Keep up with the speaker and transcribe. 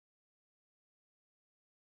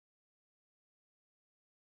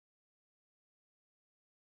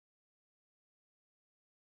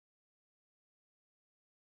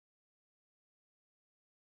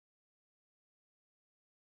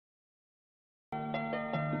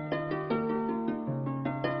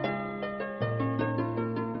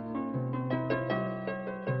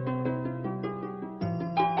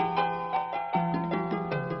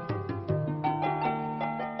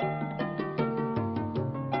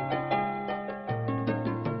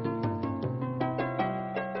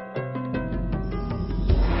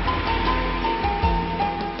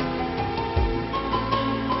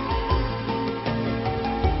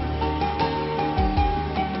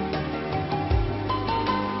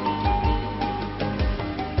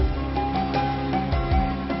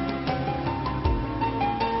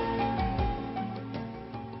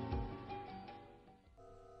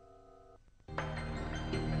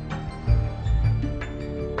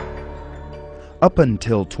Up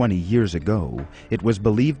until 20 years ago, it was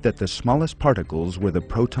believed that the smallest particles were the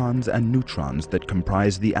protons and neutrons that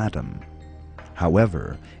comprise the atom.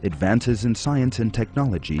 However, advances in science and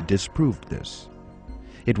technology disproved this.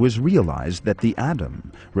 It was realized that the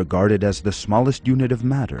atom, regarded as the smallest unit of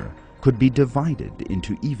matter, could be divided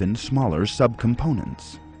into even smaller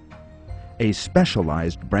subcomponents. A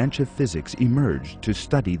specialized branch of physics emerged to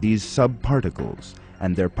study these subparticles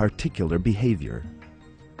and their particular behavior.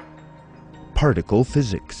 Particle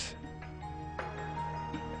physics.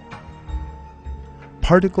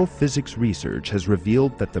 Particle physics research has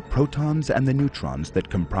revealed that the protons and the neutrons that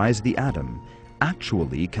comprise the atom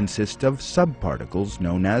actually consist of subparticles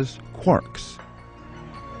known as quarks.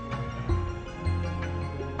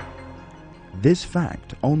 This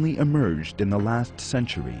fact only emerged in the last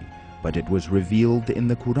century, but it was revealed in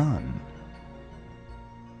the Quran.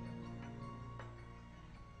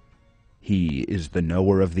 He is the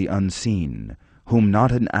knower of the unseen, whom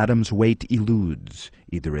not an atom's weight eludes,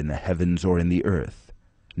 either in the heavens or in the earth,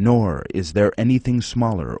 nor is there anything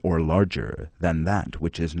smaller or larger than that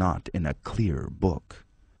which is not in a clear book.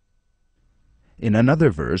 In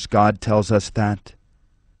another verse, God tells us that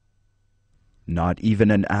not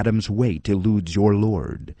even an atom's weight eludes your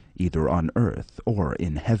Lord, either on earth or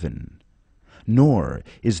in heaven, nor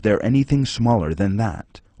is there anything smaller than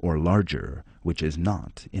that, or larger, which is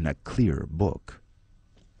not in a clear book.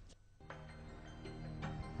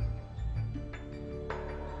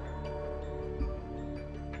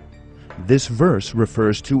 This verse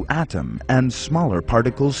refers to atom and smaller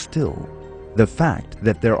particles still. The fact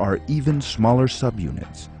that there are even smaller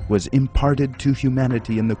subunits was imparted to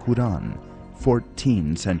humanity in the Quran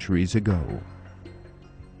 14 centuries ago.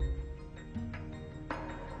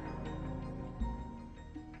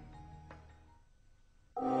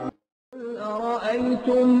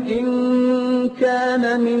 أرأيتم إن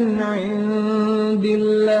كان من عند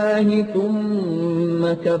الله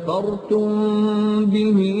ثم كفرتم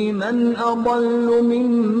به من أضل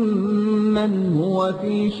ممن هو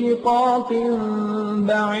في شقاق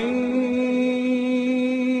بعيد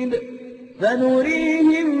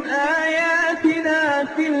سنريهم آياتنا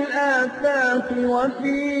في الآفاق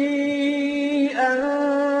وفي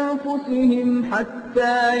أنفسهم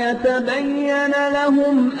حتى يتبين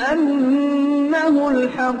لهم أنه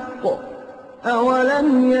الحق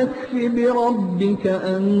أولم يكف بربك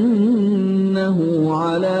أنه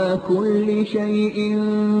على كل شيء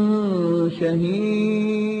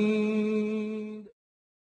شهيد